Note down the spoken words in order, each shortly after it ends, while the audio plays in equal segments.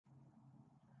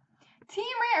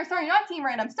not team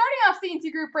random. Starting off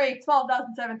CNC group break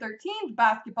 12,713.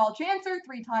 Basketball chancer.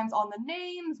 3 times on the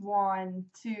names. 1,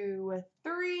 2,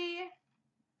 3.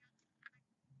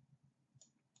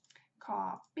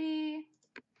 Copy.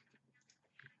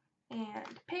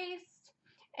 And paste.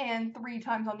 And 3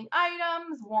 times on the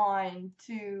items. 1,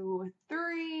 2,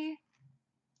 3.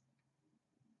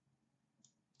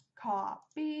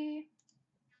 Copy.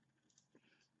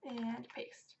 And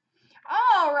paste.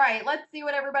 All right, let's see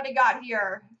what everybody got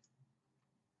here.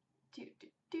 The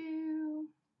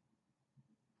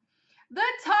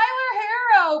Tyler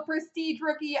Harrow Prestige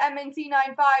Rookie MNC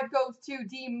 95 goes to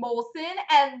D. Molson,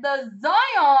 and the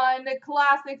Zion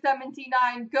Classics MNC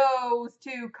 9 goes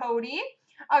to Cody.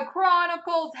 A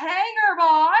Chronicles Hanger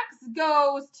Box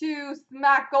goes to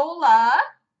Smakola.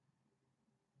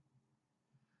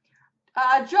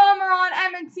 John Moran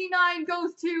MNC 9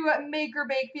 goes to Maker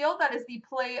Bakefield. That is the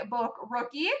Playbook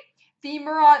Rookie. The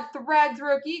Morant Threads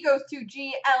Rookie goes to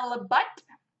G.L. Butt.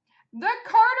 The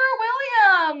Carter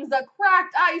Williams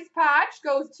Cracked Ice Patch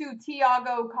goes to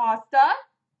Tiago Costa.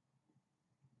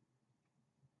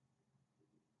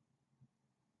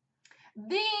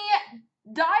 The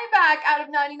Dieback out of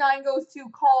 99 goes to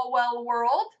Caldwell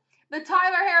World. The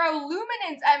Tyler Harrow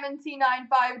Luminance MNC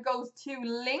 95 goes to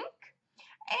Link.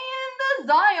 And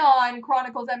the Zion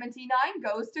Chronicles MNC 9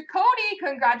 goes to Cody.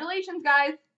 Congratulations, guys.